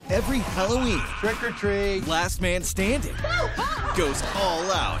every Halloween, Trick or treat. Last Man Standing goes all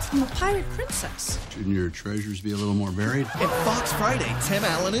out. I'm a pirate princess. Shouldn't your treasures be a little more varied? And Fox Friday, Tim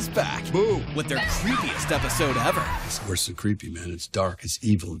Allen is back. Boom! With their creepiest episode ever. It's worse than creepy, man. It's dark, it's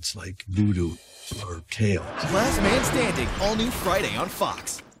evil, it's like voodoo or kale. Last Man Standing, all new Friday on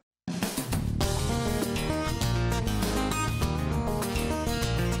Fox.